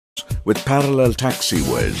with parallel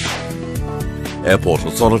taxiways. Airport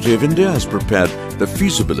Authority of India has prepared the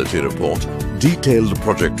feasibility report, detailed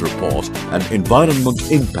project report and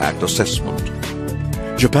environment impact assessment.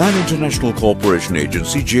 Japan International Cooperation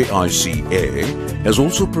Agency JICA has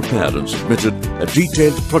also prepared and submitted a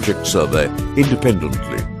detailed project survey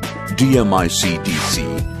independently. DMICDC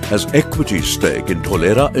has equity stake in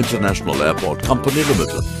Dholera International Airport Company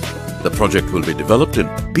Limited. The project will be developed in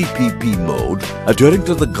PPP mode, adhering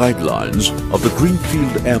to the guidelines of the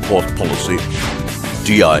Greenfield Airport Policy.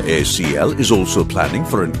 DIACL is also planning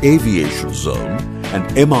for an aviation zone and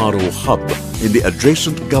MRO hub in the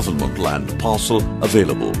adjacent government land parcel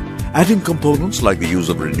available, adding components like the use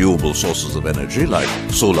of renewable sources of energy like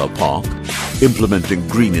solar park, implementing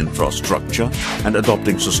green infrastructure and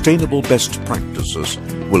adopting sustainable best practices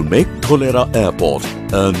will make Dholera Airport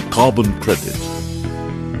earn carbon credit.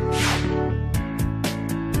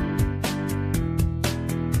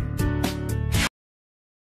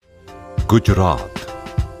 Gujarat,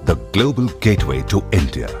 the global gateway to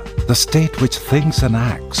India, the state which thinks and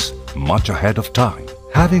acts much ahead of time,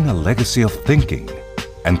 having a legacy of thinking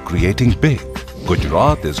and creating big.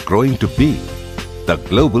 Gujarat is growing to be the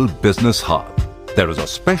global business hub. There is a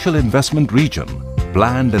special investment region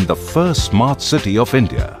planned in the first smart city of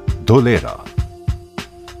India, Dholera.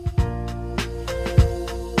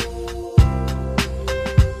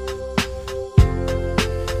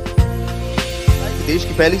 देश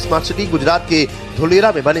की पहली smart city Gujarat के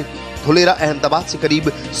धोलेरा में बनेगी। धोलेरा अहमदाबाद से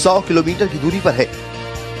करीब 100 kilometre की दूरी पर है।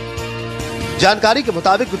 जानकारी के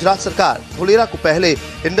मुताबिक गुजरात सरकार धोलेरा को पहले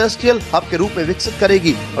इंडस्ट्रियल हब के रूप में विकसित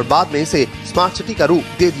करेगी और बाद में इसे स्मार्ट सिटी का रूप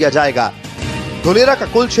दे दिया जाएगा। धोलेरा का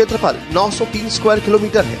कुल क्षेत्रफल 903 स्क्वायर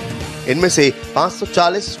किलोमीटर है। इनमें से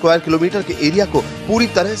 540 स्क्वायर किलोमीटर के एरिया को पूरी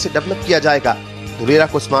तरह से डेवलप किया जाएगा। धोलेरा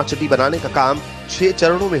को स्मार्ट सिटी बनाने का काम 6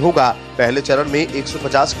 चरणों में होगा। पहले चरण में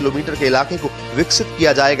 150 किलोमीटर के इलाके को विकसित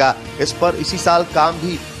किया जाएगा। इस पर इसी साल काम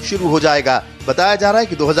भी शुरू हो जाएगा। बताया जा रहा है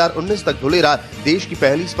कि 2019 तक धोलेरा देश की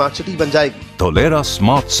पहली स्मार्ट सिटी बन जाएगी। Dholera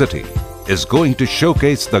Smart City is going to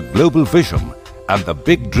showcase the global vision and the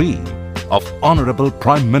big dream of Honorable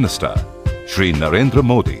Prime Minister Shri Narendra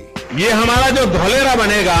Modi. ये हमारा जो धोलेरा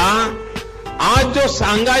बनेगा, आज जो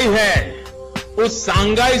सांगाई है, उस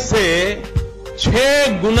सांगाई से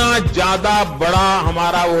 6 गुना ज्यादा बड़ा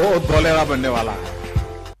हमारा वो धोलेरा बनने वाला है।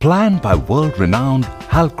 Planned by world-renowned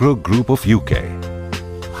Halcro Group of UK,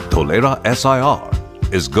 Dholera SIR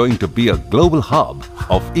is going to be a global hub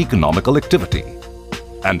of economical activity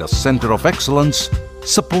and a center of excellence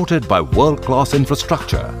supported by world-class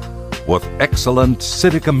infrastructure with excellent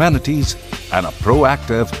civic amenities and a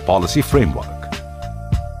proactive policy framework.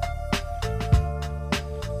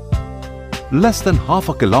 Less than half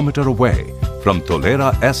a kilometer away from Dholera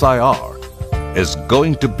SIR is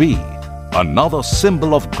going to be another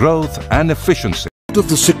symbol of growth and efficiency. Out of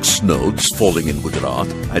the 6 nodes falling in Gujarat,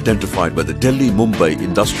 identified by the Delhi-Mumbai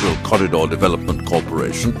Industrial Corridor Development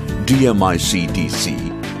Corporation, DMICDC,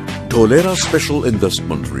 Dholera Special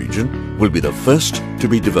Investment Region will be the first to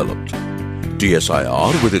be developed.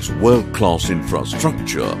 DSIR, with its world-class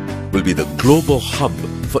infrastructure, will be the global hub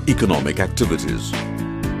for economic activities.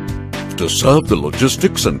 To serve the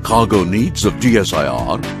logistics and cargo needs of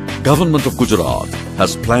DSIR, Government of Gujarat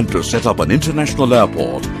has planned to set up an international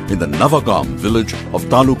airport in the Navagam village of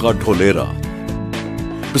Taluka Dholera.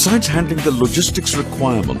 Besides handling the logistics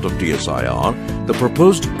requirement of DSIR, the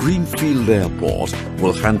proposed Greenfield Airport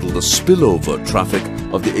will handle the spillover traffic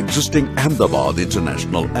of the existing Ahmedabad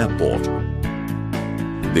International Airport.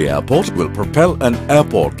 The airport will propel an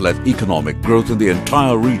airport-led economic growth in the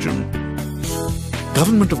entire region.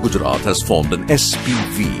 Government of Gujarat has formed an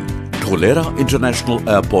SPV, Dholera International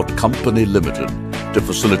Airport Company Limited, to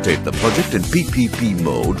facilitate the project in PPP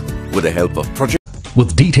mode with the help of project.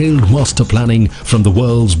 With detailed master planning from the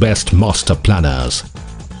world's best master planners.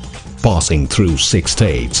 Passing through 6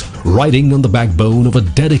 states, riding on the backbone of a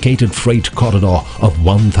dedicated freight corridor of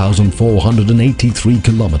 1,483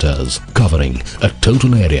 kilometers, covering a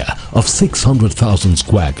total area of 600,000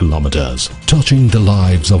 square kilometers, touching the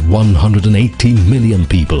lives of 180 million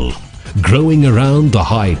people. Growing around the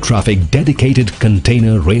high-traffic dedicated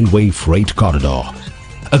container railway freight corridor.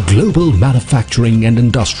 A global manufacturing and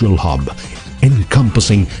industrial hub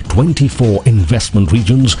encompassing 24 investment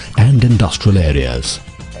regions and industrial areas.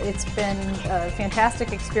 It's been a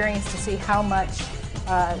fantastic experience to see how much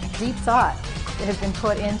deep thought has been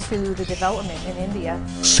put into the development in India.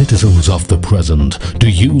 Citizens of the present, do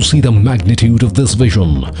you see the magnitude of this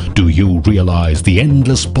vision? Do you realize the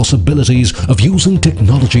endless possibilities of using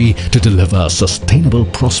technology to deliver sustainable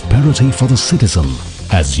prosperity for the citizen?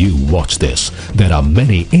 As you watch this, there are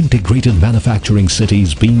many integrated manufacturing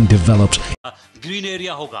cities being developed. Green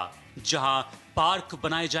area होगा जहां park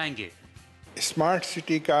बनाए जाएंगे। Smart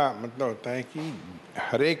city का मतलब होता है कि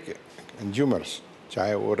हर एक कंज्यूमर्स,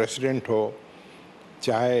 चाहे वो रेसिडेंट हो,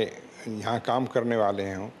 चाहे यहाँ काम करने वाले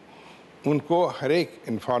हों, उनको हर एक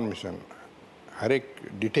इंफॉर्मेशन, हर एक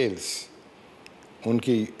डिटेल्स,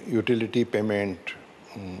 उनकी यूटिलिटी पेमेंट,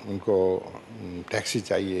 उनको टैक्सी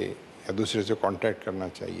चाहिए या दूसरे से कांटेक्ट करना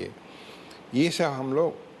चाहिए, ये सब हम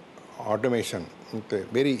लोग automation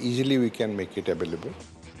very easily we can make it available.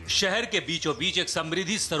 शहर के बीचों बीच एक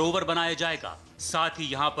समृद्धि सरोवर बनाया जाएगा। साथ ही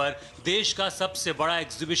यहाँ पर देश का सबसे बड़ा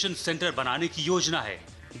एग्जीबिशन सेंटर बनाने की योजना है।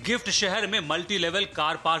 गिफ्ट शहर में मल्टी लेवल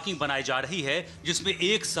कार पार्किंग बनाई जा रही है, जिसमें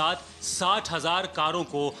एक साथ 60,000 कारों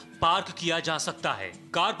को पार्क किया जा सकता है।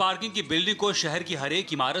 कार पार्किंग की बिल्डिंग को शहर की हर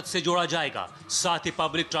एक इमारत से जोड़ा जाएगा। साथ ही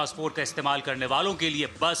पब्लिक ट्रांसपोर्ट का इस्तेमाल करने वालों के लिए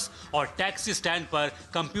बस और टैक्सी स्टैंड पर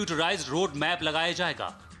कंप्यूटराइज्ड रोड मैप लगाया जाएगा।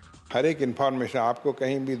 हर एक इंफॉर्मेशन आपको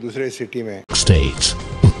कहीं भी दूसरे सिटी में States,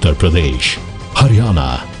 Uttar Pradesh, Haryana,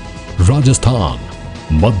 Rajasthan,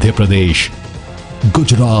 Madhya Pradesh,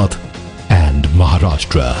 Gujarat and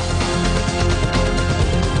Maharashtra.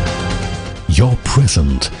 Your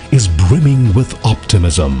present is brimming with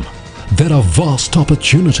optimism. There are vast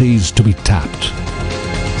opportunities to be tapped.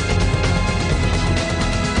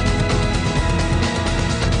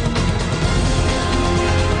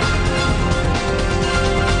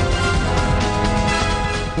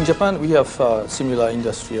 In Japan, we have similar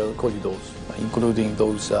industrial corridors, including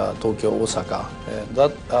those Tokyo, Osaka. And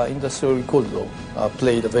that industrial corridor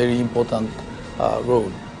played a very important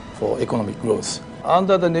role for economic growth.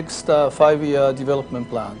 Under the next 5-year development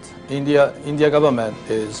plan, India government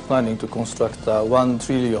is planning to construct 1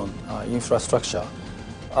 trillion infrastructure,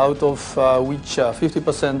 out of which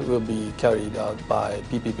 50% will be carried out by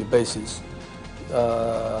PPP basis.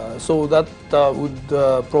 So that would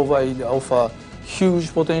offer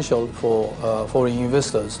huge potential for foreign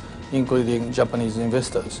investors, including Japanese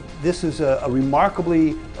investors. This is a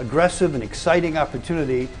remarkably aggressive and exciting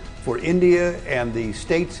opportunity for India and the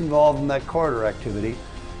states involved in that corridor activity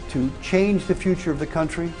to change the future of the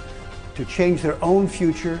country, to change their own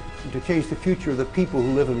future, and to change the future of the people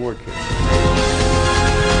who live and work here.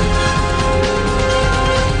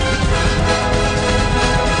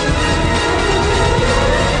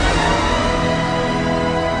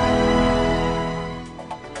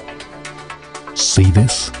 See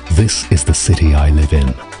this? This is the city I live in,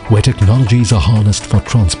 where technologies are harnessed for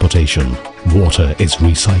transportation, water is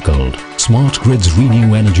recycled, smart grids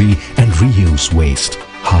renew energy and reuse waste,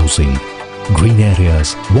 housing, green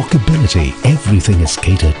areas, walkability, everything is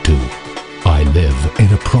catered to. I live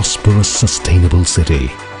in a prosperous, sustainable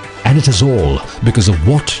city. And it is all because of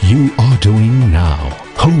what you are doing now.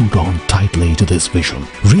 Hold on tightly to this vision.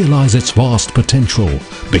 Realize its vast potential.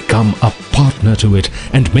 Become a partner to it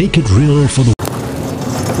and make it real for the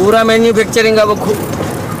पूरा manufacturing अब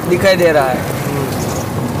दिखाई दे रहा है।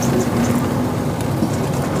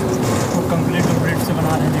 Concrete से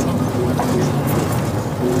बना रहे हैं, देखो।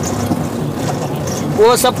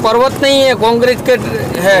 वो सब पर्वत नहीं है, कंक्रीट के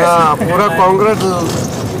है। हाँ, पूरा कंक्रीट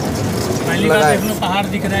पहली बार देख लो पहाड़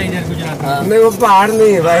दिख रहा है इधर गुजरात में। नहीं, वो पहाड़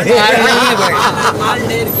नहीं है भाई, पहाड़ नहीं है भाई, माल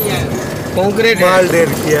ढेर किया है, कंक्रीट माल ढेर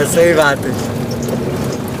किया है, सही बात है।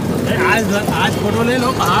 आज फोटो ले लो,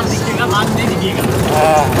 पहाड़ दिखेगा, बाद नहीं दिखेगा।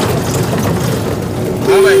 हाँ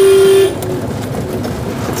भाई,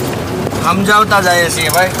 समझाता जाए છે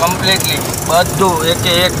ભાઈ કમ્પ્લીટલી બધું એક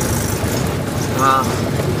હા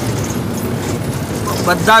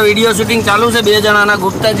બધા વિડીયો શૂટિંગ ચાલુ છે બે જણાના,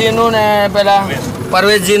 ગુપ્તાજીનું ને પેલા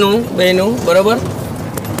પરવેશજીનું બેનું, બરોબર?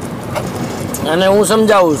 અને હું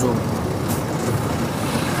સમજાવું છું।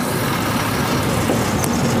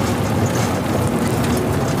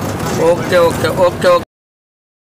 Okay okay okay okay.